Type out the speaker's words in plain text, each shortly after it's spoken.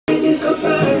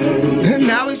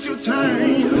waste your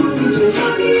time.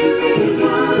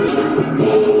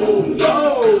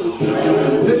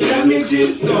 Oh, the damage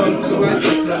is done, so I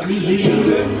just let me heal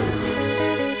it.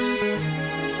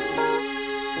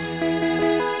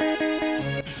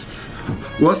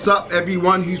 What's up,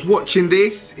 everyone who's watching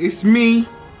this? It's me,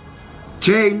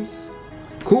 James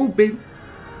Corbin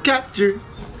Captures.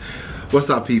 What's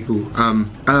up, people?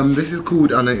 This is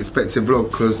called Unexpected Vlog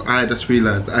because I just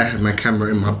realized I had my camera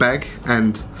in my bag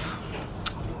and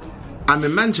I'm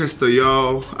in Manchester,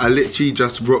 y'all. I literally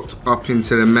just rocked up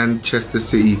into the Manchester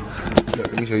city. Look,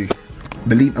 let me show you. I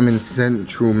believe I'm in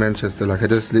central Manchester. Like I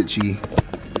just literally,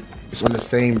 it's on the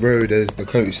same road as the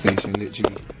coach station,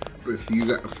 literally. If you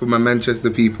got, for my Manchester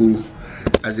people,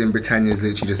 as in Britannia is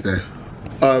literally just there.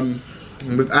 I'm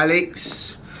with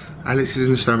Alex. Alex is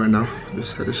in the shower right now.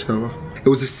 Just had a shower. It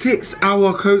was a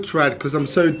 6-hour coach ride because I'm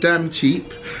so damn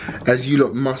cheap. As you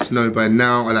lot must know by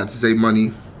now, I like to save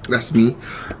money. That's me.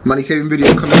 Money saving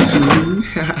video coming soon.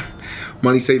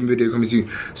 Money saving video coming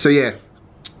soon. So yeah,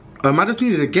 I just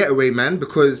needed a getaway, man,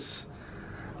 because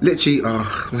literally,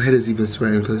 my head is even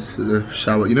sweating because of the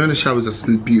shower. You know, the showers are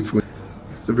so beautiful.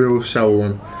 The real shower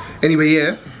one. Anyway,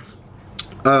 yeah.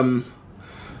 I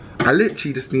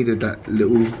literally just needed that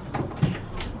little.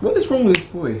 What is wrong with this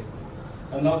boy?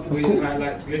 I love the way the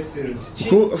highlight glistens.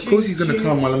 Of course he's gonna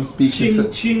come while I'm speaking.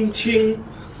 Ching, ching, ching.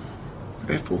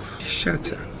 Therefore,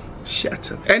 shut up.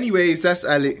 Anyways, that's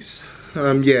Alex.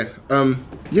 Yeah.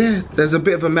 There's a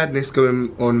bit of a madness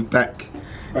going on back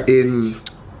in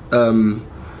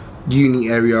uni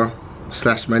area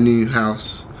 / my new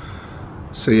house.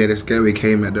 So yeah, this getaway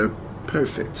came at the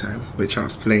perfect time, which I'll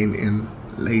explain in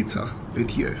later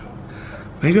video.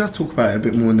 Maybe I'll talk about it a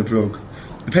bit more in the vlog,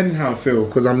 depending how I feel,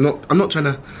 because I'm not trying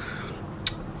to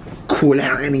call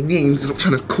out any names. I'm not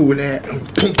trying to call out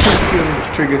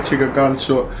trigger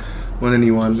gunshot on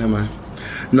anyone, am I?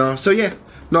 No, so yeah,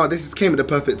 no, this came at the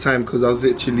perfect time because I was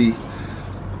literally,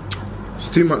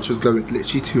 too much is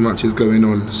going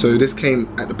on. So this came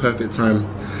at the perfect time.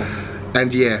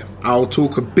 And yeah, I'll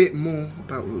talk a bit more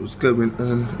about what was going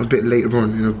on a bit later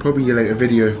on, you know, probably a later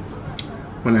video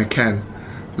when I can.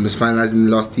 I'm just finalising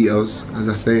the last details, as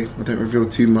I say. I don't reveal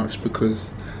too much because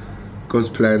God's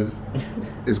plan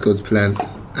is God's plan.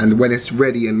 And when it's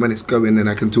ready and when it's going, then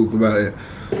I can talk about it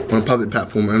on a public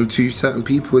platform and to certain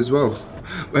people as well.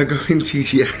 We're going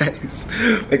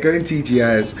TGIs. We're going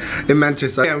TGIs in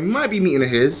Manchester. Yeah, we might be meeting at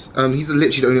his. He's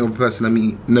literally the only other person I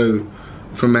know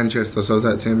from Manchester, so I was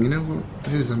like to him, you know what,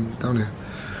 I'm down here.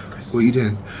 What are you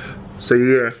doing? So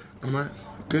yeah,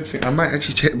 good thing. I might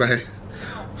actually check my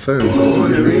phone. I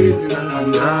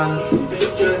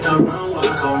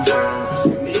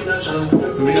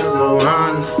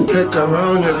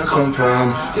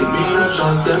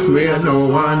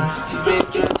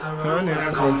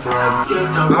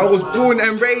was born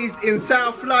and raised in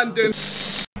South London.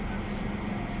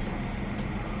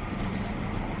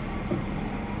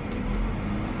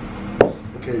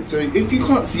 Okay, so if you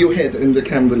can't see your head in the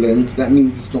camera lens, that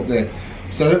means it's not there.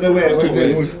 So I don't know where it's not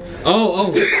there.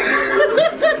 Oh.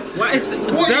 What is it?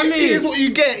 What you see is what you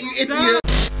get, you idiot.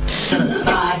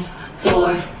 5,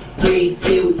 4, 3,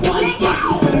 2, 1.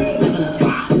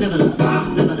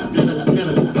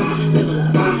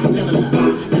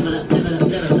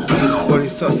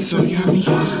 Oh, it's so yummy.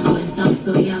 Oh, it's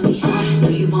so yummy. No,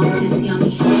 you want this yummy.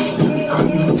 Yummy all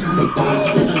the time.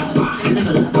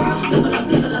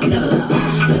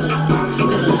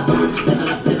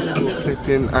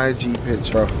 Flipping IG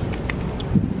picture.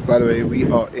 By the way, we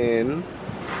are in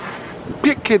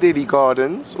Piccadilly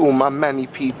Gardens. All my manny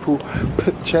people,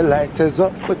 put your lighters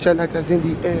up, put your lighters in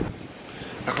the air.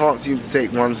 I can't seem to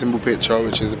take one simple picture,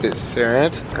 which is a bit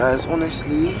sad. Guys,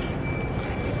 honestly,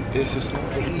 it's just not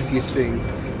the easiest thing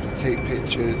to take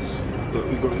pictures. But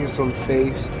we gotta give some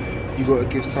face, you gotta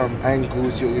give some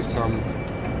angles, you gotta give some,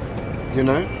 you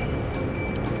know?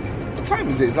 What time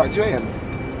is it? It's like 2 AM.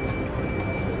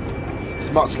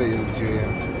 It's much later than 2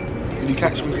 AM. Did you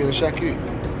catch me doing a shaku?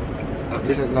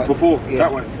 Like, before, yeah.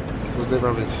 that one. Was they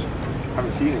rubbish? I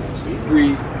haven't seen it actually.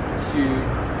 3, 2,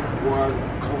 1,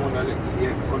 come on Alex,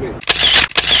 yeah, on it.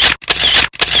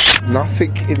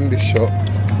 Nothing in the shop.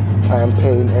 I am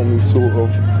paying any sort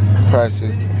of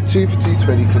prices. 2 for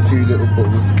 220 for 2 little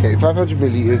bottles. Okay, 500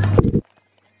 milliliters.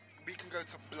 We can go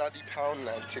to bloody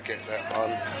Poundland to get that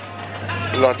on.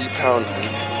 Bloody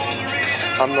Poundland.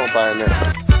 I'm not buying it.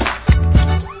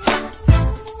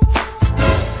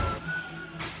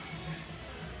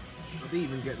 I didn't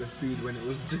even get the food when it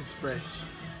was just fresh.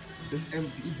 Just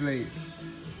empty plates.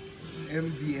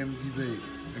 Empty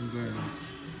plates and burns.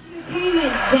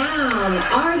 Entertainment down,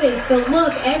 artists, the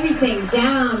look, everything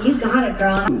down. You got it,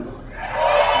 girl.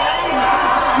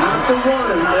 the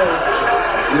one,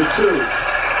 you too.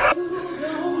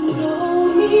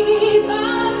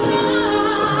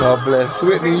 God bless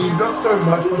Whitney. She does so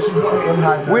much, but she's not hitting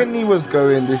high note. Whitney was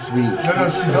going this week. No,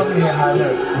 she doesn't hit high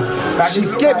note. Like, She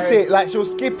skips it, like she'll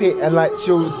skip it and like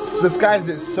she'll disguise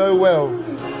it so well.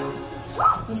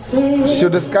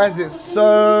 She'll disguise it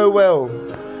so well.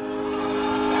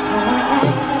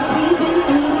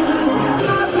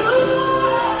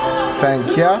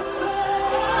 Thank ya.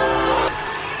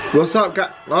 What's up,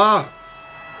 guys?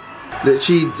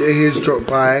 Literally, here's dropped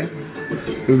by.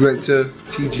 We went to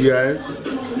TGI's.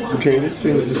 Okay, this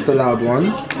thing is just the loud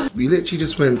one. We literally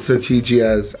just went to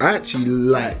TGI's. I actually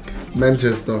like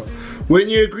Manchester.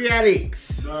 Wouldn't you agree,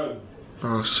 Alex? No.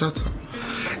 Oh, shut up.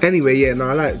 Anyway, yeah, no,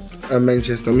 I like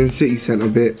Manchester. I'm in city centre a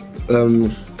bit.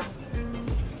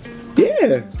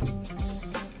 Yeah.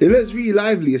 It looks really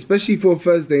lively, especially for a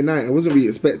Thursday night. I wasn't really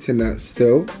expecting that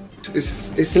still.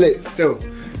 It's lit still.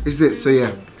 It's lit, so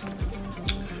yeah.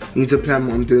 Need to plan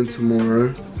what I'm doing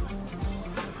tomorrow.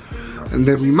 And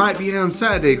then we might be here on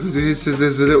Saturday because it says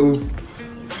there's a little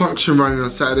function running on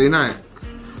Saturday night.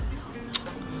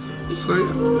 So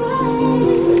yeah.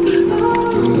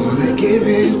 Gonna give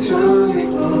it to me.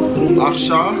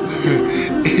 Usher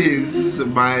is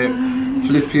my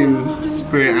flipping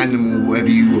spirit animal, whatever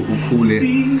you will call it.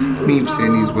 Me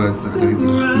saying these words that I don't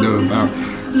even know about.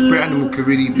 Spirit animal could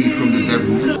really be from the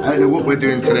devil. I don't know what we're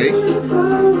doing today.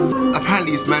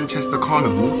 Apparently it's Manchester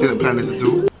Carnival. Didn't plan this at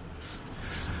all.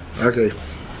 Okay.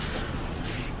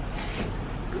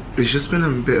 It's just been a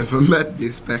bit of a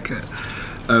madness back at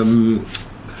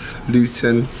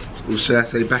Luton, or should I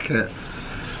say back at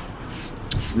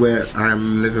where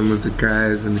I'm living with the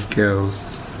guys and the girls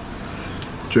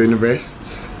during the rest.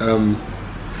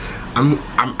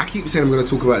 I keep saying I'm going to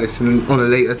talk about this on a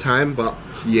later time, but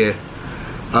yeah.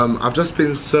 I've just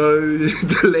been so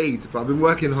delayed, but I've been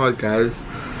working hard, guys.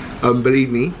 Believe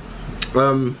me.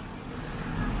 I'm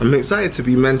excited to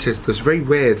be in Manchester. It's very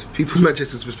weird. People in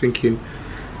Manchester just thinking,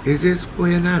 is this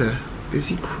boy another? Is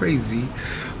he crazy?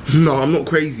 No, I'm not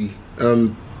crazy.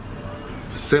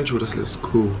 Central just looks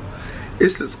cool.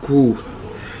 This looks cool.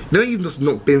 You know, you've just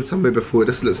not been somewhere before.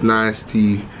 This looks nice to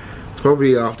you.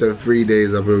 Probably after 3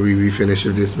 days I'll probably be finished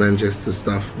with this Manchester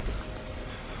stuff.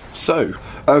 So,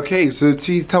 okay, so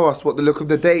please tell us what the look of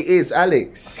the day is,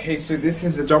 Alex. Okay, so this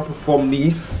is a jumper from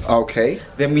Nice. Okay.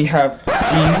 Then we have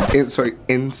jeans.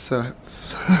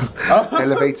 Inserts.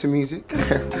 Elevator music.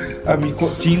 We've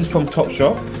got jeans from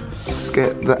Topshop. Let's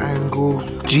get the angle.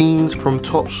 Jeans from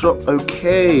Topshop,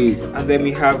 okay. And then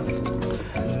we have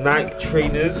Nike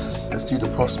trainers. Let's do the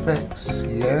prospects,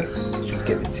 yes. Should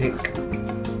get the tick.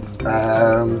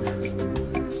 And,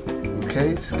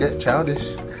 okay, let's get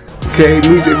childish. Okay,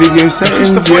 music video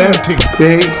settings, yeah.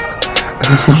 Okay.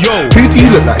 Yo. Who do you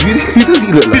look like? Who does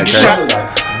he look like,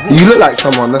 guys? You look like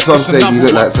someone, that's what I'm saying, you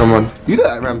look like someone. You look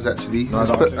like Rams, actually. No,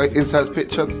 Let's put Inside's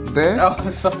picture there.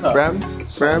 Oh, shut up.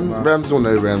 Rams or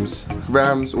no Rams?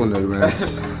 Rams or no Rams?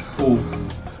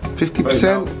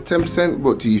 50%, 10%,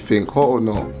 what do you think? Hot or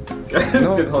not?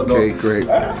 No? Okay, great.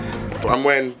 I'm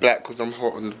wearing black because I'm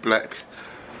hot on black.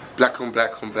 Black on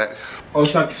black on black. Oh,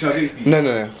 should I do it for you?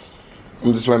 No.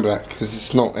 I'm just wearing black because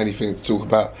it's not anything to talk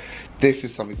about. This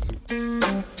is something to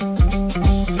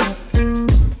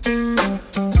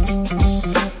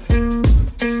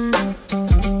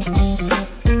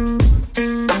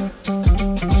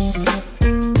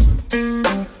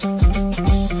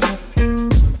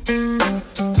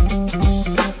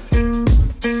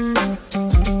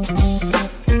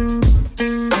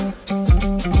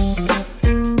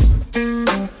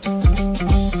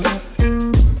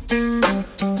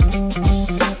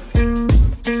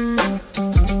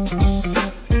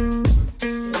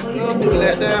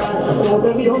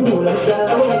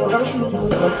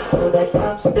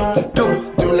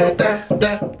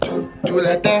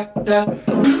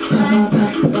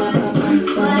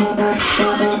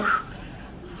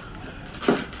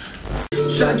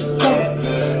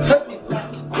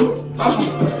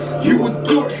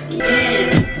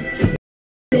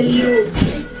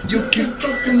You can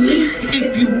fuck with me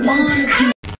if you want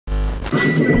to.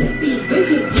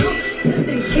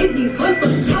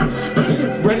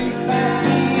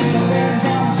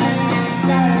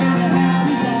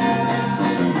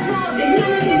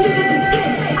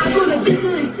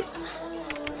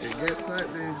 It gets like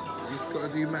this. You just gotta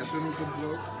do McDonald's and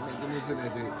vlog, McDonald's and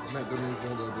edit, McDonald's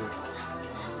and edit.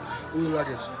 All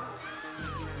luggage.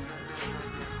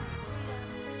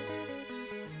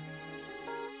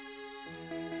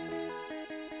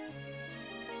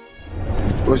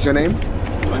 What's your name?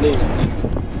 My name is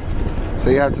Steve.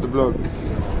 Say hi to the vlog.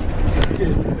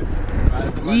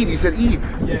 Eve, you said Eve?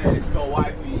 Yeah, it's spelled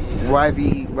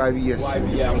YV. YV, yes.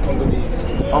 YV, yeah, I'm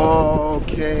Congolese.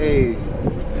 Okay.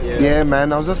 Yeah,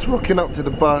 man, I was just rocking up to the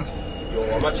bus. Yo,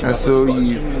 I'm actually and so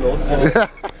Eve.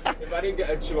 If I didn't get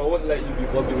a trim, I wouldn't let you be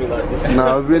vlogging me like this.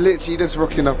 No, we're literally just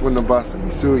rocking up on the bus and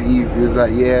we saw Eve. He was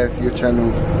like, yeah, it's your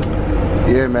channel.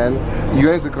 Yeah, man. You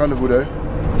going to Carnival though?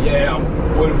 Yeah, I'm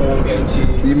going home getting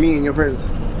cheese. You meeting your friends?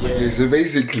 Yeah. Okay, so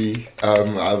basically,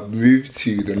 I've moved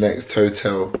to the next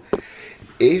hotel.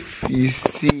 If you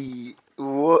see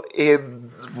what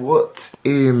in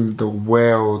the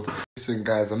world. Listen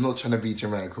guys, I'm not trying to be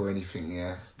dramatic or anything,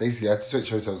 yeah. Basically I had to switch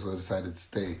hotels because I decided to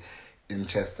stay in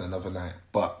Chester another night.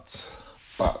 But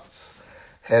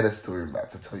hear the story I'm about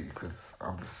to tell you because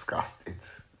I'm disgusted.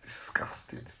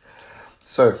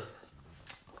 So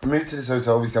I moved to this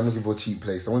hotel. Obviously I'm looking for a cheap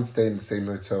place. I want to stay in the same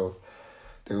hotel.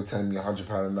 They were telling me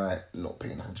 £100 a night. Not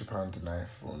paying £100 a night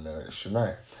for no extra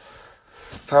night.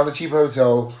 Found a cheap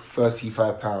hotel,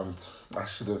 £35. I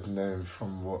should have known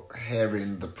from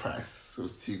hearing the price. It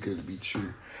was too good to be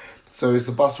true. So it's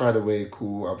a bus ride away,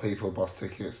 cool. I'll pay for a bus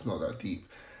ticket. It's not that deep.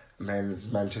 And then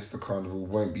it's Manchester Carnival.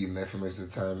 Won't be in there for most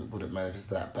of the time. Wouldn't matter if it's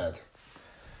that bad.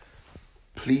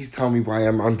 Please tell me why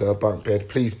I'm under a bunk bed.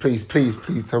 Please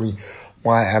tell me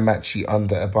why I'm actually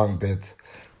under a bunk bed.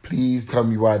 Please tell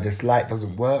me why this light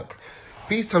doesn't work.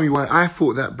 Please tell me why I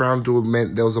thought that brown door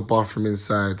meant there was a bathroom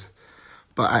inside.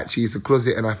 But actually it's a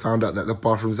closet and I found out that the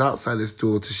bathroom's outside this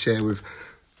door to share with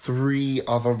 3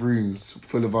 other rooms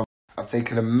full of other. I've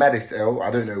taken a maddest L.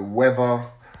 I don't know whether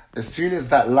as soon as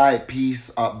that light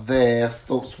piece up there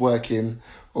stops working,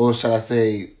 or shall I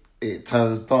say it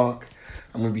turns dark,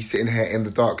 I'm going to be sitting here in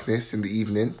the darkness in the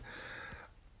evening.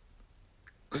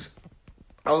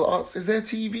 I'll ask, is there a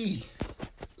TV?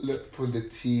 Look, put the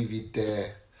TV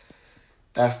there.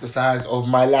 That's the size of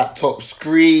my laptop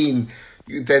screen.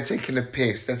 They're taking the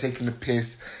piss.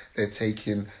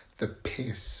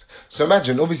 So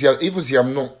imagine, obviously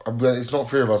I'm not, it's not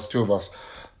 3 of us, 2 of us.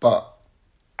 But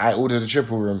I ordered a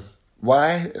triple room.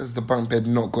 Why has the bunk bed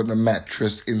not got a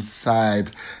mattress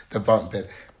inside the bunk bed?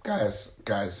 Guys,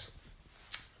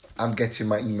 I'm getting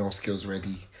my email skills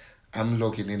ready. I'm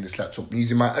logging in this laptop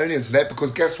using my own internet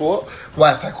because guess what?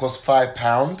 Wi-Fi costs £5.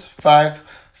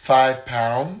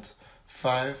 £5.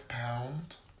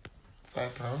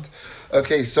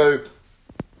 Okay, so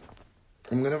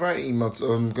I'm going to write an email.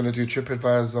 I'm going to do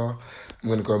TripAdvisor. I'm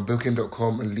going to go on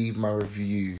booking.com and leave my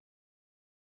review.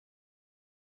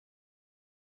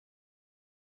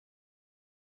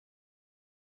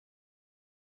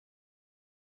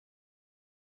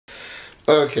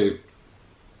 Okay.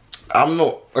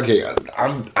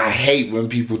 I hate when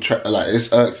people try, like,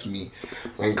 this irks me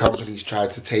when companies try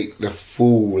to take the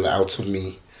fool out of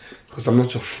me. Because I'm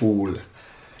not a fool.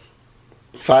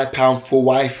 £5 for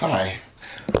Wi-Fi.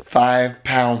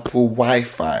 £5 for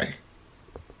Wi-Fi.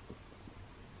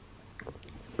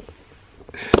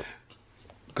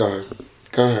 Go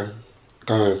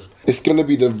home. It's going to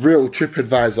be the real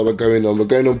TripAdvisor we're going on. We're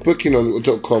going on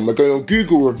booking.com. We're going on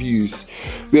Google reviews.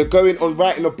 We're going on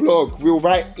writing a blog. We'll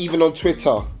write even on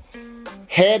Twitter.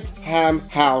 Headham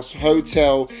House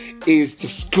Hotel is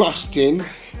disgusting,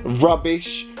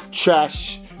 rubbish,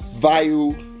 trash,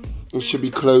 vile. It should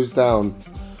be closed down.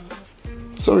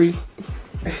 Sorry.